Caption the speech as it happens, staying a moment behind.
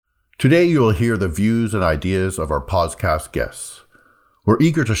Today you will hear the views and ideas of our podcast guests. We're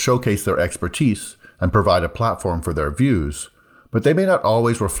eager to showcase their expertise and provide a platform for their views, but they may not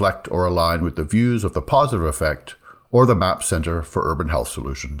always reflect or align with the views of the Positive Effect or the MAP Center for Urban Health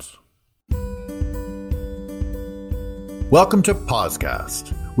Solutions. Welcome to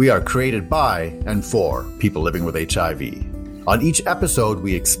Poscast. We are created by and for people living with HIV. On each episode,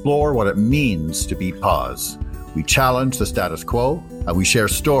 we explore what it means to be pos. We challenge the status quo, and we share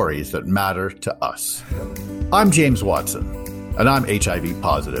stories that matter to us. I'm James Watson, and I'm HIV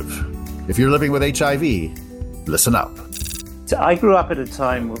positive. If you're living with HIV, listen up. So I grew up at a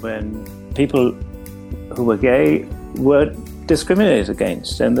time when people who were gay were discriminated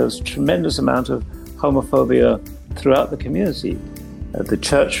against, and there was a tremendous amount of homophobia throughout the community. The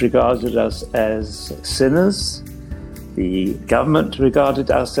church regarded us as sinners, the government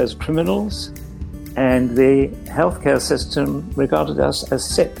regarded us as criminals, and the healthcare system regarded us as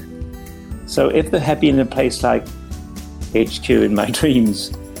sick. So if there had been a place like HQ in my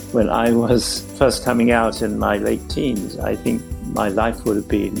dreams when I was first coming out in my late teens, I think my life would have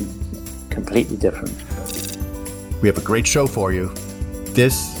been completely different. We have a great show for you.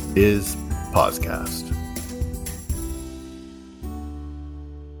 This is Poscast.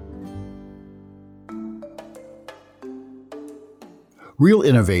 Real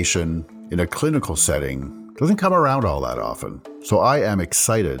innovation in a clinical setting doesn't come around all that often. So I am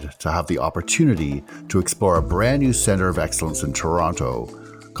excited to have the opportunity to explore a brand new center of excellence in Toronto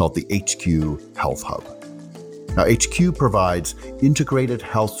called the HQ Health Hub. Now, HQ provides integrated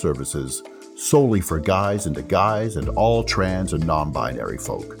health services solely for guys and all trans and non-binary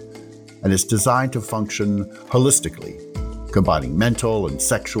folk. And it's designed to function holistically, combining mental and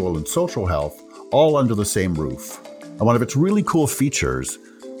sexual and social health all under the same roof. And one of its really cool features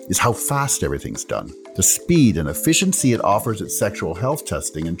is how fast everything's done. The speed and efficiency it offers its sexual health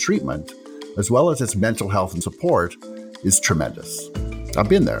testing and treatment, as well as its mental health and support, is tremendous. I've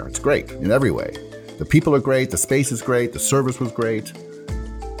been there. It's great in every way. The people are great, the space is great, the service was great.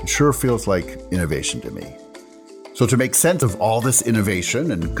 It sure feels like innovation to me. So to make sense of all this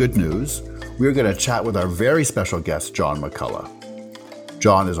innovation and good news, we're going to chat with our very special guest, John McCullough.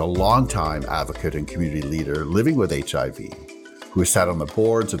 John is a longtime advocate and community leader living with HIV, who has sat on the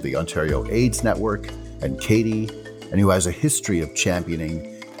boards of the Ontario AIDS Network and CATI, and who has a history of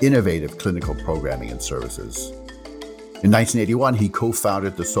championing innovative clinical programming and services. In 1981, he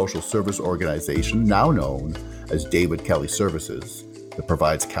co-founded the social service organization now known as David Kelly Services that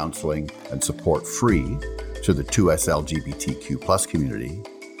provides counseling and support free to the 2SLGBTQ+ community,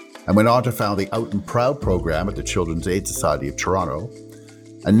 and went on to found the Out and Proud program at the Children's Aid Society of Toronto.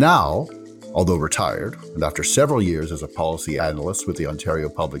 And now, although retired, and after several years as a policy analyst with the Ontario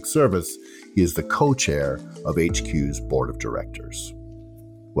Public Service, he is the co-chair of HQ's board of directors.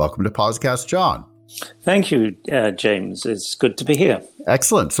 Welcome to Poscast, John. Thank you, James. It's good to be here.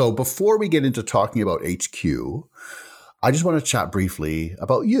 Excellent. So before we get into talking about HQ, I just want to chat briefly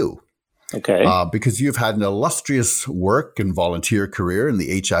about you. Okay. Because you've had an illustrious work and volunteer career in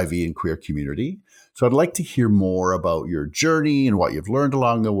the HIV and queer community. So I'd like to hear more about your journey and what you've learned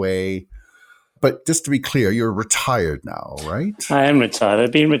along the way. But just to be clear, you're retired now, right? I am retired.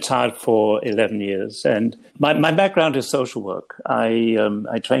 I've been retired for 11 years. And my background is social work. I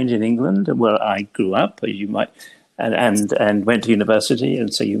trained in England, where I grew up, you might, and went to university.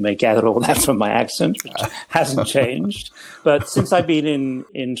 And so you may gather all that from my accent, which hasn't changed. But since I've been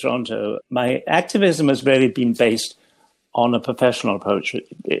in Toronto, my activism has really been based on a professional approach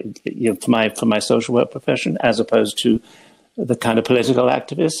for my social work profession, as opposed to the kind of political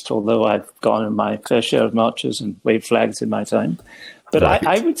activist, although I've gone in my fair share of marches and waved flags in my time. But right.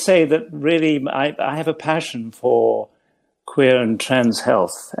 I would say that really I have a passion for queer and trans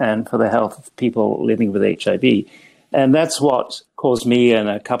health and for the health of people living with HIV. And that's what caused me and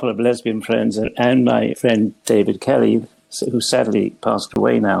a couple of lesbian friends and my friend David Kelly, who sadly passed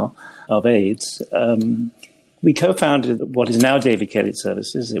away now of AIDS, we co-founded what is now David Kelly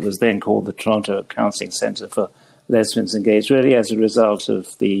Services. It was then called the Toronto Counselling Centre for Lesbians and Gays, really as a result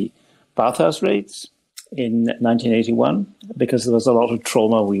of the bathhouse raids in 1981, because there was a lot of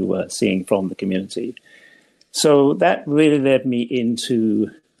trauma we were seeing from the community. So that really led me into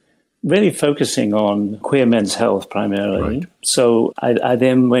really focusing on queer men's health primarily. Right. So I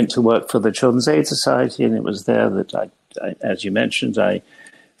then went to work for the Children's Aid Society, and it was there that I as you mentioned, I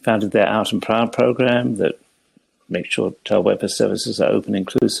founded their Out and Proud program that make sure child welfare services are open,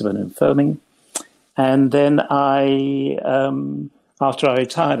 inclusive, and affirming. And then after I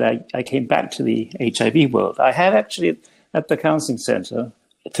retired, I came back to the HIV world. I had actually, at the counselling centre,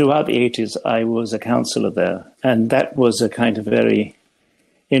 throughout the 80s, I was a counsellor there. And that was a kind of very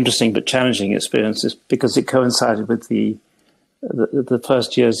interesting but challenging experiences because it coincided with the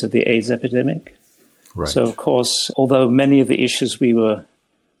first years of the AIDS epidemic. Right. So, of course, although many of the issues we were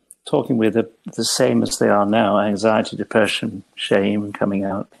talking with are the same as they are now, anxiety, depression, shame coming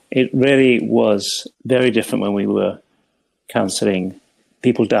out, it really was very different when we were counseling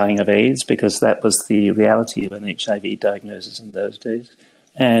people dying of AIDS, because that was the reality of an HIV diagnosis in those days.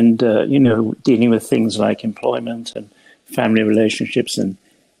 And, dealing with things like employment and family relationships and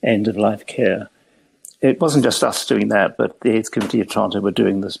end-of-life care. It wasn't just us doing that, but the AIDS Committee of Toronto were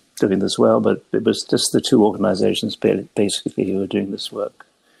doing this well, but it was just the two organizations basically who were doing this work.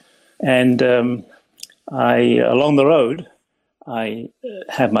 And along the road, I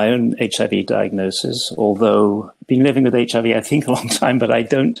had my own HIV diagnosis, although I've been living with HIV, I think, a long time, but I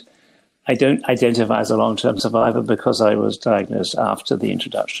don't identify as a long-term survivor because I was diagnosed after the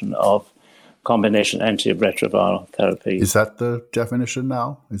introduction of combination antiretroviral therapy. Is that the definition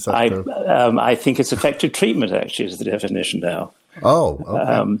now? I think it's effective treatment, actually, is the definition now. Oh,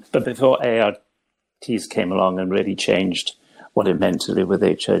 okay. But before ARTs came along and really changed what it meant to live with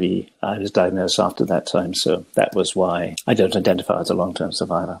HIV, I was diagnosed after that time. So that was why I don't identify as a long-term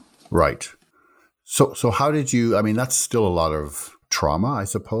survivor. Right. So how did you, that's still a lot of trauma, I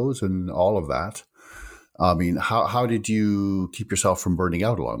suppose, and all of that. How did you keep yourself from burning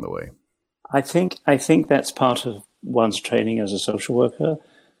out along the way? I think that's part of one's training as a social worker,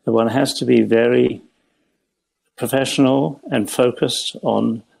 that one has to be very professional and focused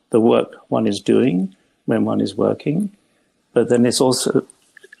on the work one is doing when one is working. But then it's also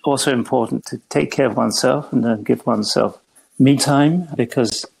important to take care of oneself and then give oneself me time,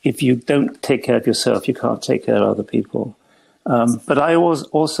 because if you don't take care of yourself, you can't take care of other people. But I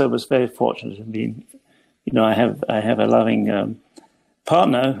also was very fortunate in being, I have a loving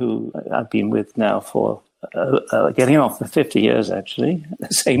partner who I've been with now for getting on for 50 years, actually, the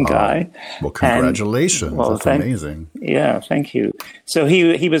same guy. Well, congratulations. That's amazing. Yeah, thank you. So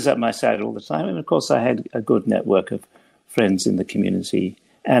he was at my side all the time. And of course, I had a good network of friends in the community.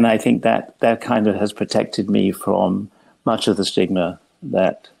 And I think that kind of has protected me from much of the stigma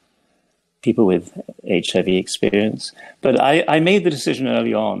that people with HIV experience. But I made the decision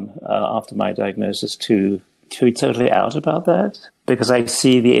early on, after my diagnosis, to be totally out about that, because I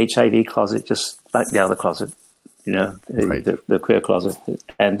see the HIV closet just like the other closet, Right. the queer closet.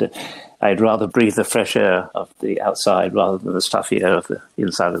 And I'd rather breathe the fresh air of the outside rather than the stuffy air of the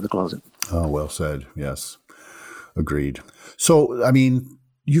inside of the closet. Oh, well said. Yes. Agreed. So,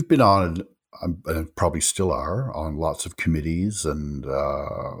 you've been on, and probably still are, on lots of committees and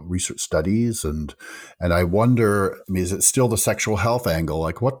research studies. And I wonder, is it still the sexual health angle?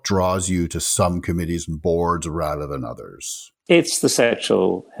 Like, what draws you to some committees and boards rather than others? It's the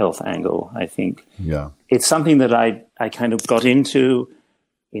sexual health angle, I think. Yeah. It's something that I kind of got into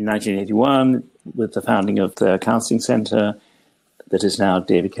in 1981 with the founding of the Counseling Centre that is now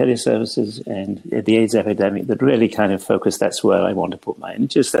David Kelly Services, and the AIDS epidemic that really kind of focused. That's where I want to put my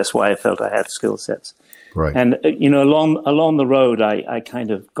energies. That's why I felt I had skill sets. Right. And, along the road, I kind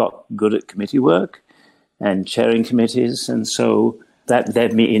of got good at committee work and chairing committees. And so that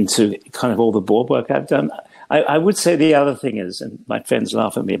led me into kind of all the board work I've done. I would say the other thing is, and my friends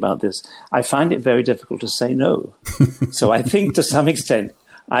laugh at me about this, I find it very difficult to say no. So I think to some extent,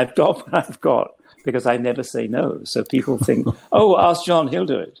 I've got what I've got, because I never say no. So people think, oh, ask John, he'll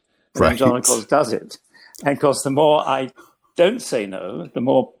do it. And then John, of course, does it. And of course, the more I don't say no, the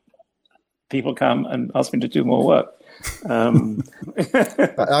more people come and ask me to do more work. I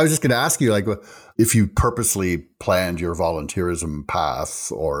was just going to ask you, if you purposely planned your volunteerism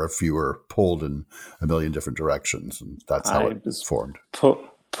path, or if you were pulled in a million different directions, and that's how it was formed.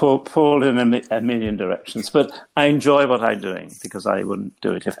 Pulled in a million directions, but I enjoy what I'm doing, because I wouldn't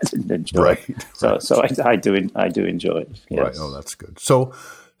do it if I didn't enjoy it. So I do enjoy it. Yes. Right. Oh, that's good. So,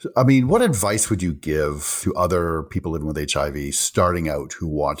 what advice would you give to other people living with HIV starting out who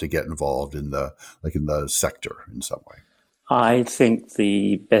want to get involved in the sector in some way? I think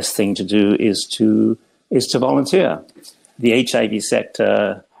the best thing to do is to volunteer. The HIV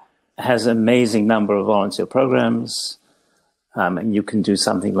sector has an amazing number of volunteer programs. And you can do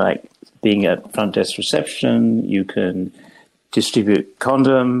something like being at front desk reception. You can distribute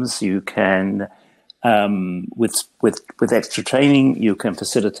condoms. You can, with extra training, you can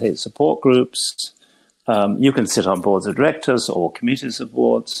facilitate support groups. You can sit on boards of directors or committees of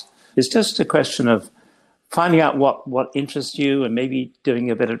boards. It's just a question of finding out what interests you, and maybe doing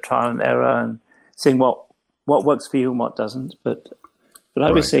a bit of trial and error and seeing what works for you and what doesn't. But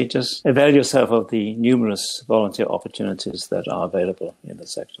I would say just avail yourself of the numerous volunteer opportunities that are available in the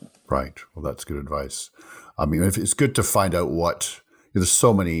sector. Right. Well, that's good advice. It's good to find out what There's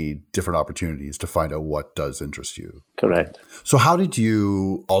so many different opportunities to find out what does interest you. Correct. So how did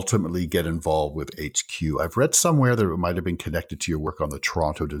you ultimately get involved with HQ? I've read somewhere that it might have been connected to your work on the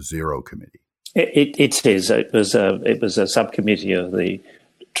Toronto to Zero committee. It is. It was a subcommittee of the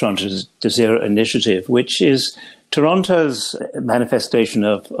Toronto to Zero initiative, which is Toronto's manifestation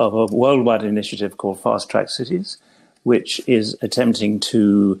of a worldwide initiative called Fast Track Cities, which is attempting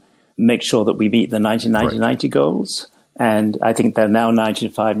to make sure that we meet the 90-90-90 goals. And I think there are now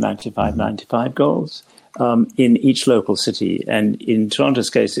 95-95-95 goals in each local city. And in Toronto's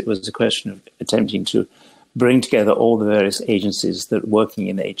case, it was a question of attempting to bring together all the various agencies that are working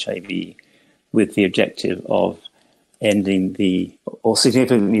in HIV with the objective of ending or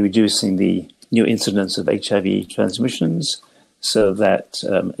significantly reducing the new incidence of HIV transmissions so that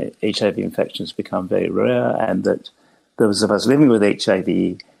HIV infections become very rare and that those of us living with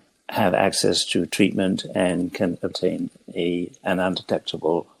HIV have access to treatment and can obtain an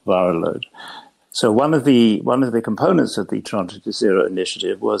undetectable viral load. So one of the components of the Toronto to Zero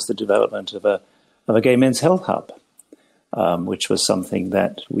initiative was the development of a gay men's health hub, which was something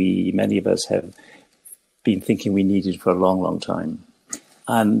that many of us have been thinking we needed for a long, long time.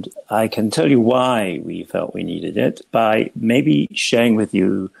 And I can tell you why we felt we needed it by maybe sharing with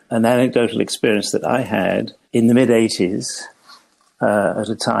you an anecdotal experience that I had in the mid-'80s at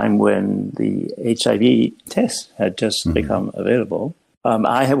a time when the HIV test had just become available.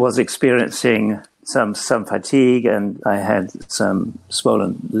 I was experiencing some fatigue and I had some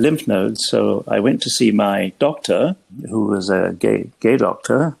swollen lymph nodes. So I went to see my doctor, who was a gay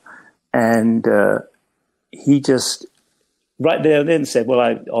doctor, and he just right there and then said,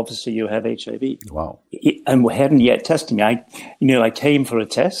 well, obviously you have HIV. Wow. And we hadn't yet tested me. I came for a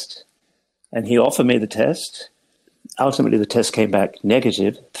test and he offered me the test. Ultimately, the test came back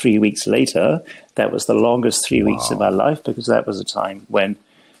negative 3 weeks later. That was the longest 3 weeks of my life because that was a time when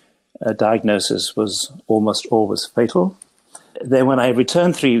a diagnosis was almost always fatal. Then when I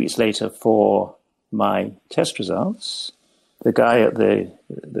returned 3 weeks later for my test results, the guy at the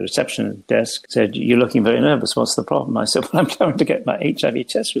reception desk said, you're looking very nervous. What's the problem? I said, well, I'm going to get my HIV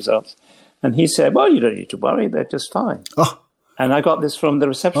test results. And he said, well, you don't need to worry. They're just fine. Oh. And I got this from the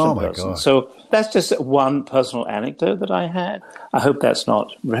reception person. God. So that's just one personal anecdote that I had. I hope that's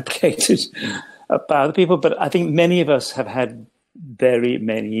not replicated by other people. But I think many of us have had very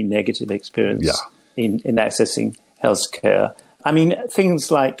many negative experiences in accessing healthcare. I mean,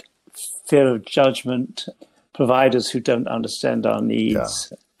 things like fear of judgment, providers who don't understand our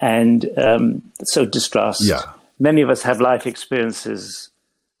needs, and so distrust. Yeah. Many of us have life experiences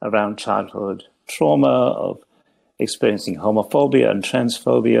around childhood trauma, of experiencing homophobia and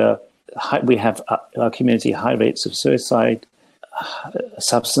transphobia. We have our community high rates of suicide,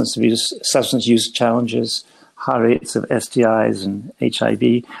 substance use challenges, high rates of STIs and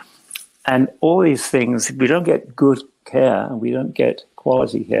HIV. And all these things, if we don't get good care and we don't get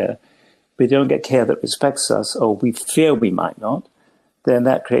quality care, we don't get care that respects us, or we fear we might not, then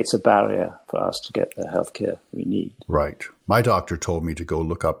that creates a barrier for us to get the health care we need. Right. My doctor told me to go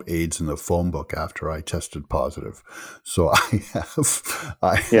look up AIDS in the phone book after I tested positive. So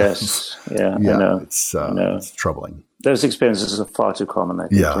I know. It's troubling. Those experiences are far too common, I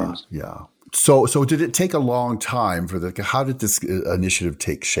think, James. Yeah. So did it take a long time how did this initiative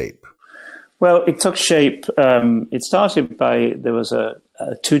take shape? Well, it took shape. It started there was a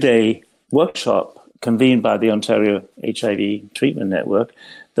 2-day workshop convened by the Ontario HIV Treatment Network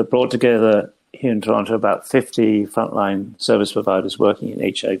that brought together here in Toronto about 50 frontline service providers working in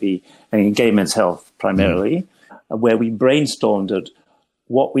HIV and in gay men's health primarily, where we brainstormed at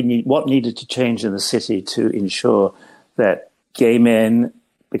what needed to change in the city to ensure that gay men,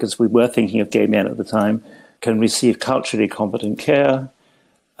 because we were thinking of gay men at the time, can receive culturally competent care,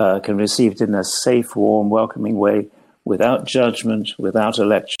 can receive it in a safe, warm, welcoming way, without judgment, without a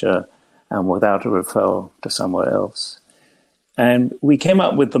lecture, and without a referral to somewhere else. And we came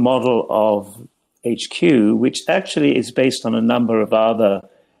up with the model of HQ, which actually is based on a number of other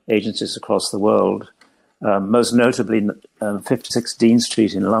agencies across the world, most notably 56 Dean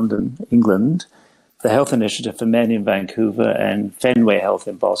Street in London, England, the Health Initiative for Men in Vancouver, and Fenway Health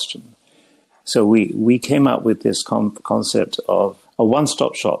in Boston. So we came up with this concept of a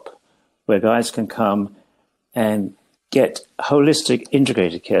one-stop shop where guys can come and get holistic,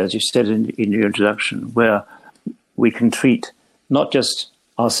 integrated care, as you said in your introduction, where we can treat not just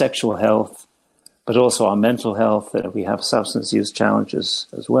our sexual health, but also our mental health. We have substance use challenges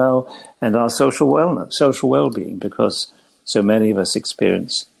as well, and our social well-being, because so many of us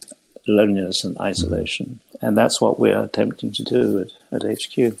experience loneliness and isolation. And that's what we're attempting to do at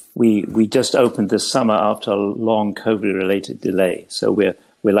HQ. We just opened this summer after a long COVID-related delay. So we're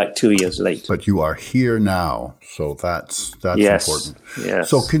like 2 years late. But you are here now, so that's yes, important. Yes.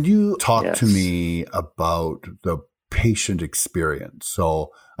 So can you talk to me about the patient experience?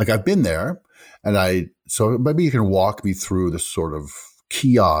 So like I've been there, so maybe you can walk me through the sort of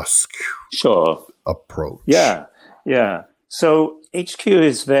kiosk approach. Yeah. So HQ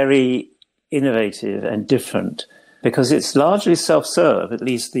is very innovative and different because it's largely self-serve, at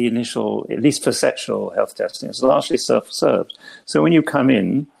least for sexual health testing, it's largely self-serve. So when you come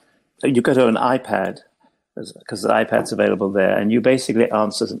in, you go to an iPad, because the iPad's available there, and you basically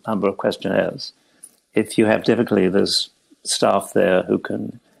answer a number of questionnaires. If you have difficulty, there's staff there who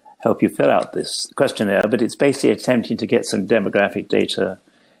can help you fill out this questionnaire, but it's basically attempting to get some demographic data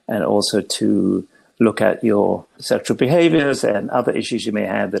and also to look at your sexual behaviors and other issues you may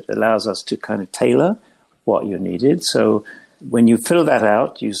have that allows us to kind of tailor what you needed. So when you fill that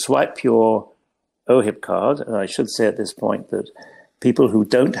out, you swipe your OHIP card. And I should say at this point that people who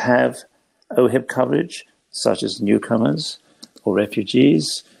don't have OHIP coverage, such as newcomers or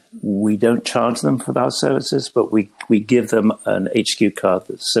refugees, we don't charge them for our services, but we give them an HQ card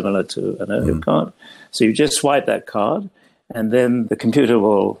that's similar to an OHIP card. So you just swipe that card, and then the computer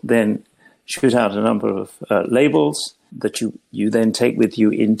will then shoot out a number of labels that you then take with you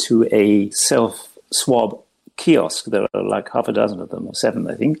into a self-swab kiosk. There are like half a dozen of them, or 7,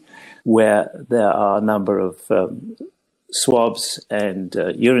 I think, where there are a number of swabs and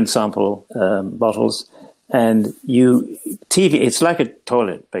urine sample bottles. And it's like a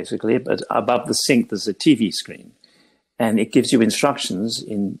toilet, basically, but above the sink, there's a TV screen. And it gives you instructions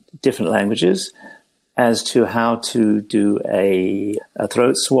in different languages as to how to do a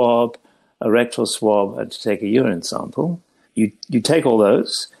throat swab, a rectal swab, and to take a urine sample. You take all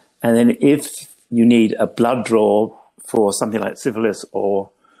those, and then if you need a blood draw for something like syphilis or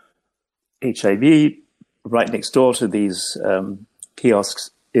HIV, right next door to these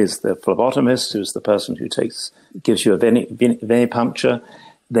kiosks is the phlebotomist, who's the person who gives you a venipuncture.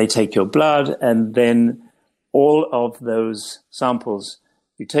 They take your blood, and then all of those samples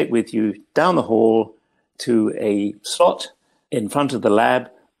you take with you down the hall to a slot in front of the lab,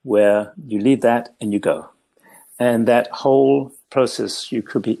 where you leave that and you go. And that whole process, you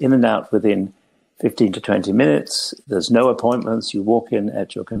could be in and out within 15 to 20 minutes. There's no appointments. You walk in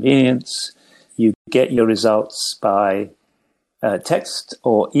at your convenience. You get your results by text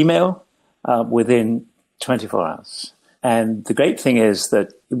or email within 24 hours. And the great thing is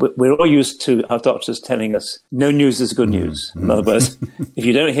that we're all used to our doctors telling us no news is good news. In other words, if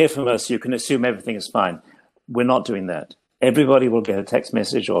you don't hear from us, you can assume everything is fine. We're not doing that. Everybody will get a text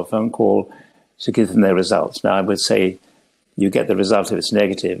message or a phone call to give them their results. Now, I would say you get the result if it's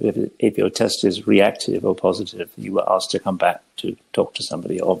negative. If your test is reactive or positive, you were asked to come back to talk to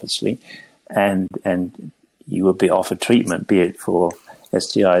somebody, obviously, and you will be offered treatment, be it for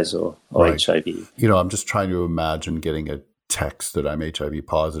STIs or right. HIV. You know, I'm just trying to imagine getting a text that I'm HIV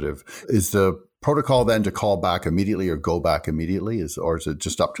positive. Is the protocol then to call back immediately or go back immediately, or is it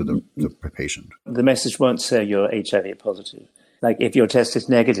just up to the patient? The message won't say you're HIV positive. Like if your test is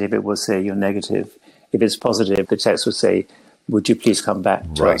negative, it will say you're negative. If it's positive, the text will say, would you please come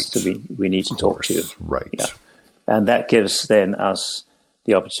back to us? We need to talk to you. Right. Yeah. And that gives then us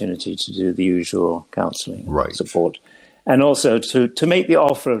the opportunity to do the usual counseling support. And also to make the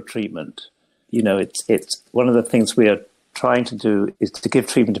offer of treatment. You know, it's one of the things we are trying to do is to give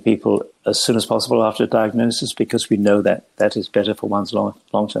treatment to people as soon as possible after diagnosis, because we know that that is better for one's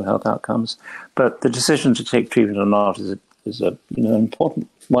long-term health outcomes. But the decision to take treatment or not is a important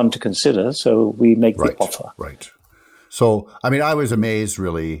one to consider. So we make the offer. Right. So, I mean, I was amazed,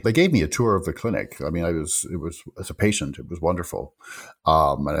 really. They gave me a tour of the clinic. I mean, it was as a patient, it was wonderful.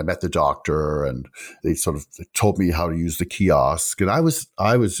 And I met the doctor, and they sort of told me how to use the kiosk. And I was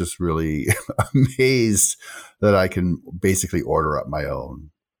just really amazed that I can basically order up my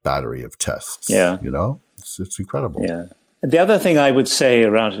own battery of tests. Yeah. You know, it's incredible. Yeah. And the other thing I would say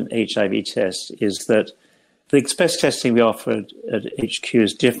around an HIV test is that the express testing we offer at HQ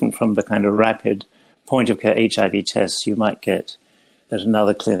is different from the kind of rapid point-of-care HIV tests you might get at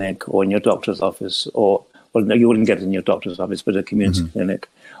another clinic or in your doctor's office, or no, you wouldn't get it in your doctor's office, but a community clinic,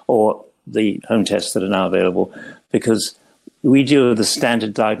 or the home tests that are now available, because we do the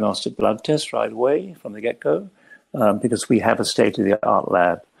standard diagnostic blood test right away from the get-go, because we have a state-of-the-art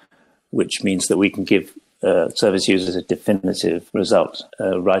lab, which means that we can give service users a definitive result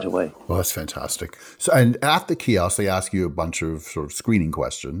right away. Well, that's fantastic. So, and at the kiosk, they ask you a bunch of sort of screening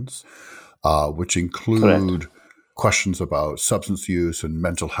questions, which include questions about substance use and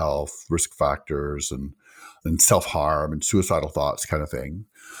mental health, risk factors, and and self-harm and suicidal thoughts kind of thing.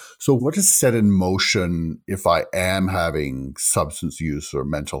 So what is set in motion if I am having substance use or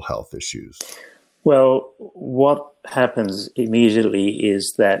mental health issues? Well, what happens immediately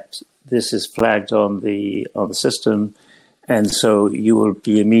is that this is flagged on the system, and so you will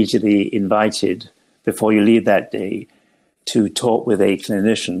be immediately invited before you leave that day to talk with a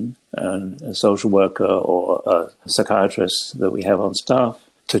clinician, a social worker or a psychiatrist that we have on staff,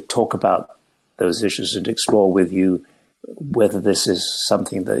 to talk about those issues and explore with you whether this is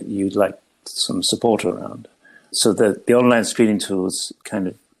something that you'd like some support around. So the online screening tools kind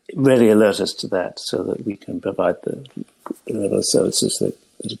of really alert us to that so that we can provide the services that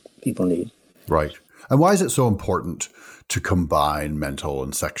people need. Right. And why is it so important to combine mental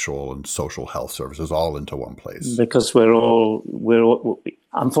and sexual and social health services all into one place? Because we're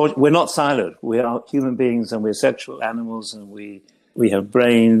unfortunately, we're not siloed. We are human beings and we're sexual animals, and we have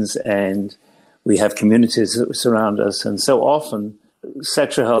brains and we have communities that surround us. And so often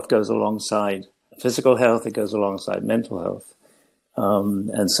sexual health goes alongside physical health, it goes alongside mental health.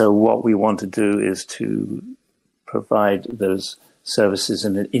 And so what we want to do is to provide those services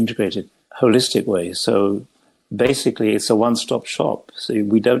in an integrated, holistic way. So basically, it's a one-stop shop. So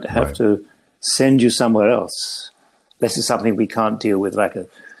we don't have to send you somewhere else. This is something we can't deal with,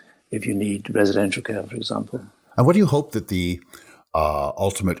 if you need residential care, for example. And what do you hope that the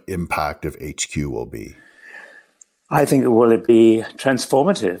ultimate impact of HQ will be? I think it will be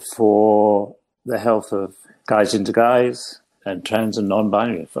transformative for the health of guys into guys and trans and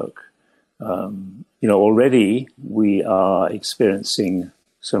non-binary folk. Already we are experiencing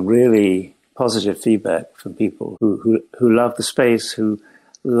some really positive feedback from people who love the space, who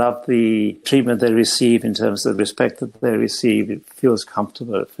love the treatment they receive in terms of the respect that they receive. It feels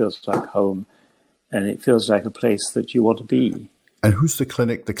comfortable, it feels like home, and it feels like a place that you want to be. And who's the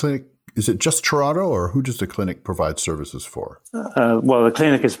clinic? The clinic, is it just Toronto, or who does the clinic provide services for? Well, the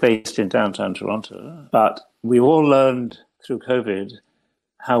clinic is based in downtown Toronto, but we've all learned through COVID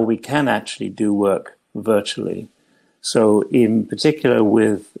how we can actually do work virtually. So in particular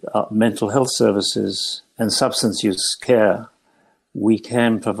with mental health services and substance use care, we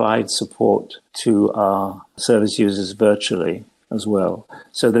can provide support to our service users virtually as well.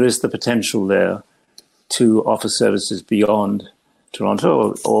 So there is the potential there to offer services beyond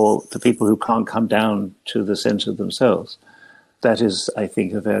Toronto or to people who can't come down to the centre themselves. That is, I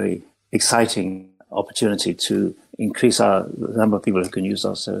think, a very exciting opportunity to increase the number of people who can use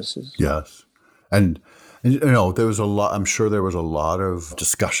our services. Yes. And there was I'm sure there was a lot of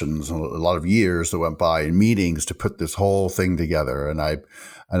discussions and a lot of years that went by in meetings to put this whole thing together. And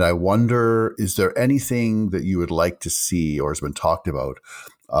I wonder, is there anything that you would like to see or has been talked about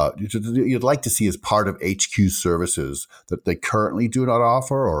you'd like to see as part of HQ services that they currently do not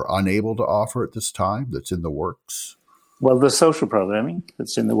offer or unable to offer at this time that's in the works? Well, the social programming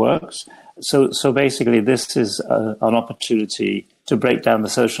that's in the works. So basically, this is an opportunity to break down the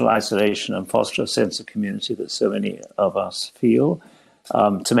social isolation and foster a sense of community that so many of us feel,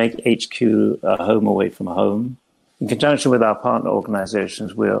 to make HQ a home away from home. In conjunction with our partner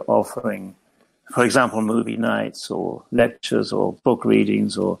organizations, we're offering, for example, movie nights or lectures or book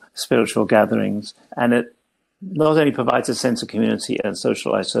readings or spiritual gatherings. And it not only provides a sense of community and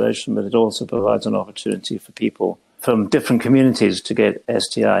social isolation, but it also provides an opportunity for people from different communities to get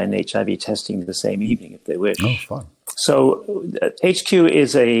STI and HIV testing the same evening if they wish. Oh, fun. So HQ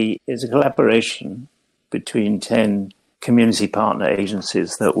is a collaboration between 10 community partner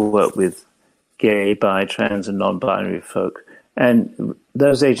agencies that will work with gay, bi, trans, and non-binary folk. And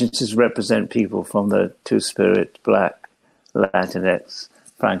those agencies represent people from the Two-Spirit, Black, Latinx,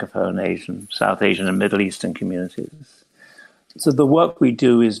 Francophone, Asian, South Asian, and Middle Eastern communities. So the work we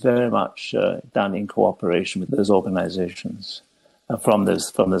do is very much done in cooperation with those organizations from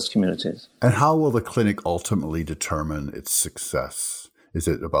those communities. And how will the clinic ultimately determine its success? Is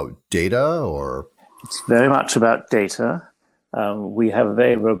it about data or? It's very much about data. We have a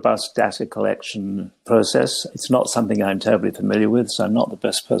very robust data collection process. It's not something I'm terribly familiar with, so I'm not the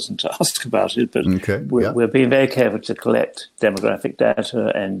best person to ask about it, but we're being very careful to collect demographic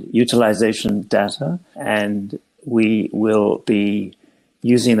data and utilization data, and we will be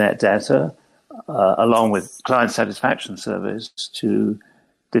using that data along with client satisfaction surveys to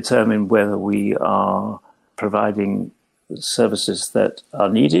determine whether we are providing services that are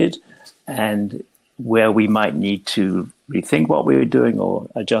needed and where we might need to rethink what we're doing or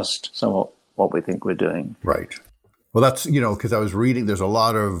adjust somewhat what we think we're doing. Right. Well, that's, because I was reading, there's a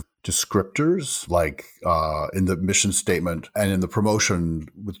lot of descriptors, like in the mission statement and in the promotion,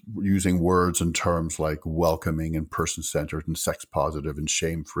 with using words and terms like welcoming and person-centered and sex-positive and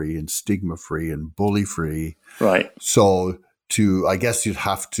shame-free and stigma-free and bully-free. Right. So I guess you'd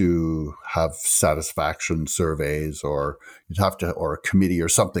have to have satisfaction surveys, or or a committee or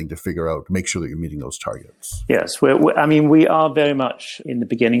something to make sure that you're meeting those targets. Yes. We are very much in the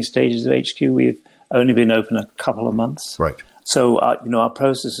beginning stages of HQ. We've only been open a couple of months. Right. So, our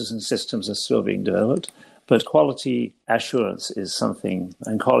processes and systems are still being developed, but quality assurance is something,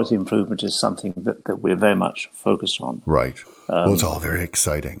 and quality improvement is something that we're very much focused on. Right. Well, it's all very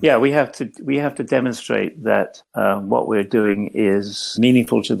exciting. Yeah, we have to demonstrate that what we're doing is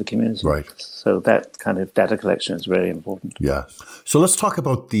meaningful to the community. Right. So that kind of data collection is very important. Yeah. So let's talk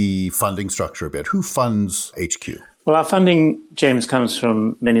about the funding structure a bit. Who funds HQ? Well, our funding, James, comes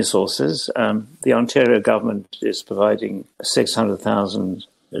from many sources. The Ontario government is providing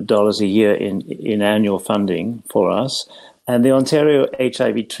 $600,000 a year in annual funding for us. And the Ontario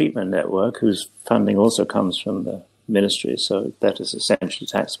HIV Treatment Network, whose funding also comes from the ministry, so that is essentially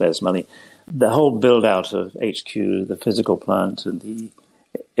taxpayers' money. The whole build-out of HQ, the physical plant and the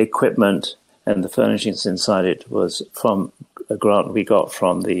equipment and the furnishings inside it, was from a grant we got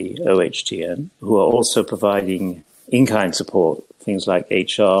from the OHTN, who are also providing in-kind support, things like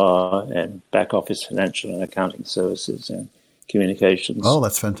HR and back-office financial and accounting services and communications. Oh,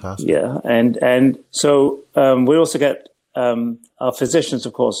 that's fantastic. Yeah, and so we also get our physicians,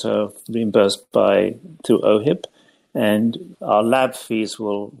 of course, are reimbursed through OHIP, and our lab fees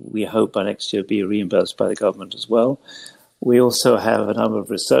will, we hope, by next year be reimbursed by the government as well. We also have a number of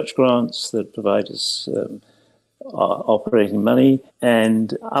research grants that provide us operating money,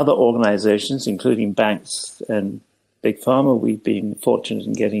 and other organizations, including banks and Big Pharma. We've been fortunate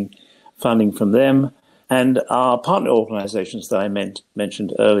in getting funding from them. And our partner organizations that I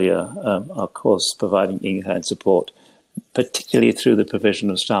mentioned earlier are, of course, providing in-kind support, particularly through the provision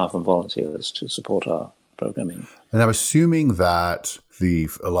of staff and volunteers to support our programming. And I'm assuming that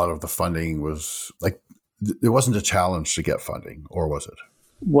a lot of the funding was there wasn't a challenge to get funding, or was it?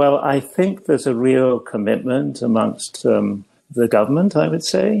 Well, I think there's a real commitment amongst the government, I would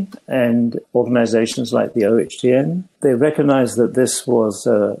say, and organizations like the OHTN. They recognize that this was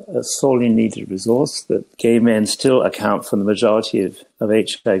a sorely needed resource, that gay men still account for the majority of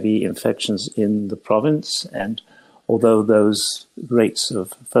HIV infections in the province. And although those rates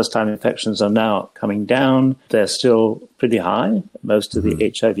of first-time infections are now coming down, they're still pretty high. Most of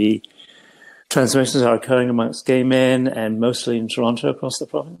the HIV transmissions are occurring amongst gay men, and mostly in Toronto across the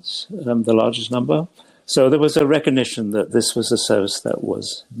province, the largest number. So there was a recognition that this was a service that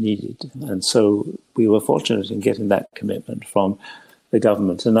was needed. And so we were fortunate in getting that commitment from the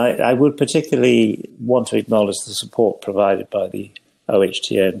government. And I would particularly want to acknowledge the support provided by the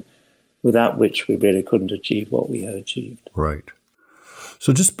OHTN, without which we really couldn't achieve what we had achieved. Right.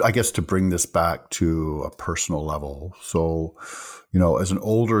 So just, I guess, to bring this back to a personal level. So, as an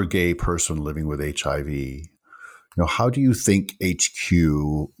older gay person living with HIV, how do you think HQ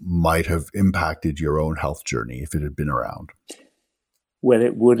might have impacted your own health journey if it had been around? Well,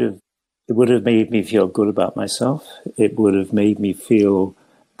 it would have made me feel good about myself. It would have made me feel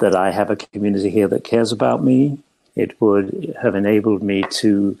that I have a community here that cares about me. It would have enabled me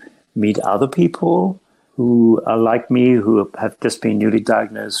to meet other people who are like me, who have just been newly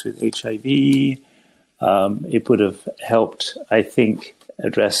diagnosed with HIV. It would have helped, I think,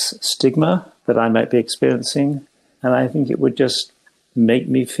 address stigma that I might be experiencing. And I think it would just make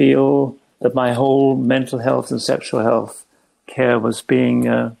me feel that my whole mental health and sexual health care was being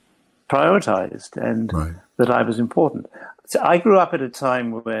prioritized, and that I was important. So I grew up at a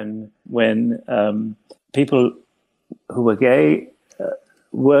time when people who were gay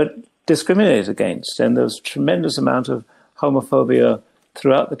were discriminated against, and there was a tremendous amount of homophobia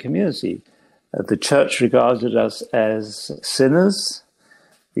throughout the community. The church regarded us as sinners.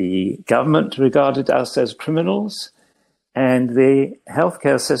 The government regarded us as criminals, and the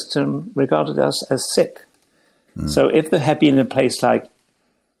healthcare system regarded us as sick. So if there had been a place like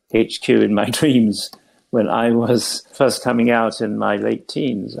HQ in my dreams when I was first coming out in my late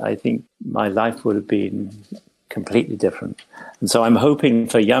teens, I think my life would have been completely different. And so I'm hoping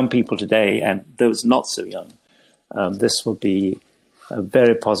for young people today, and those not so young, this will be a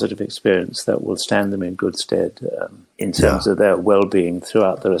very positive experience that will stand them in good stead in terms of their well-being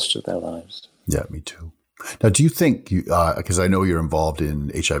throughout the rest of their lives. Yeah, me too. Now, do you think, because I know you're involved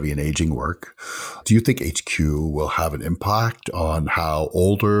in HIV and aging work, do you think HQ will have an impact on how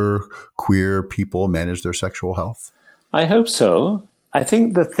older queer people manage their sexual health? I hope so. I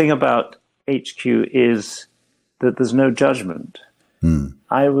think the thing about HQ is that there's no judgment.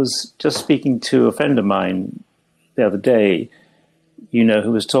 I was just speaking to a friend of mine the other day,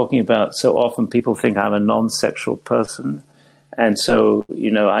 who was talking about so often people think I'm a non-sexual person. And so,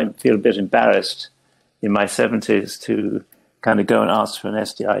 I feel a bit embarrassed in my 70s to kind of go and ask for an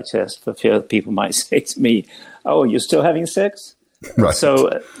STI test for fear that people might say to me, "Oh, you're still having sex?" Right.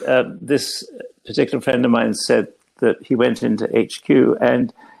 So this particular friend of mine said that he went into HQ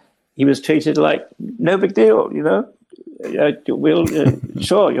and he was treated like no big deal, we'll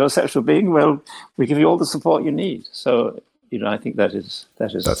sure, you're a sexual being. Well, we give you all the support you need. So, I think that's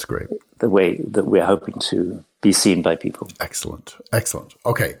great. The way that we're hoping to be seen by people. Excellent.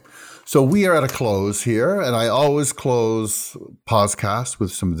 Okay. So we are at a close here, and I always close podcasts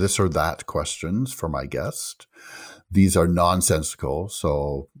with some this or that questions for my guest. These are nonsensical,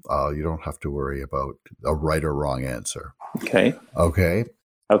 so you don't have to worry about a right or wrong answer. Okay.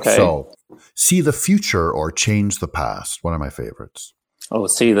 So, see the future or change the past. One of my favorites. Oh,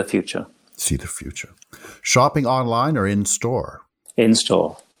 see the future. See the future. Shopping online or in store? In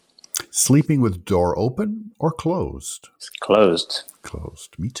store. Sleeping with door open or closed? Closed.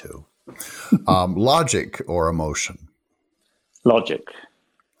 Closed. Me too. Logic or emotion? Logic.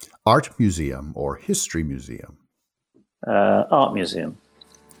 Art museum or history museum? Art museum.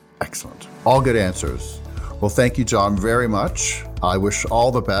 Excellent. All good answers. Well, thank you, John, very much. I wish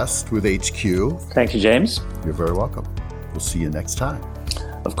all the best with HQ. Thank you, James. You're very welcome. We'll see you next time.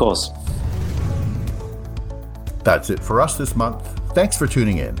 Of course. That's it for us this month. Thanks for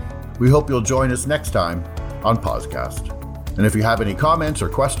tuning in. We hope you'll join us next time on Podcast. And if you have any comments or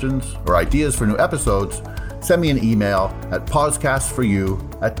questions or ideas for new episodes, send me an email at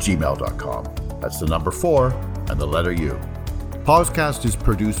podcastforyou@gmail.com. That's the number 4 and the letter U. Podcast is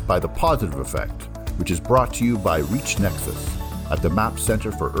produced by The Positive Effect, which is brought to you by Reach Nexus at the MAP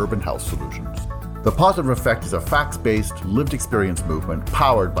Center for Urban Health Solutions. The Positive Effect is a facts-based, lived experience movement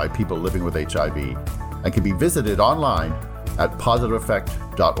powered by people living with HIV and can be visited online at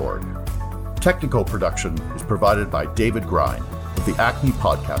positiveeffect.org. Technical production is provided by David Grine of the Acme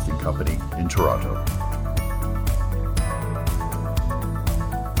Podcasting Company in Toronto.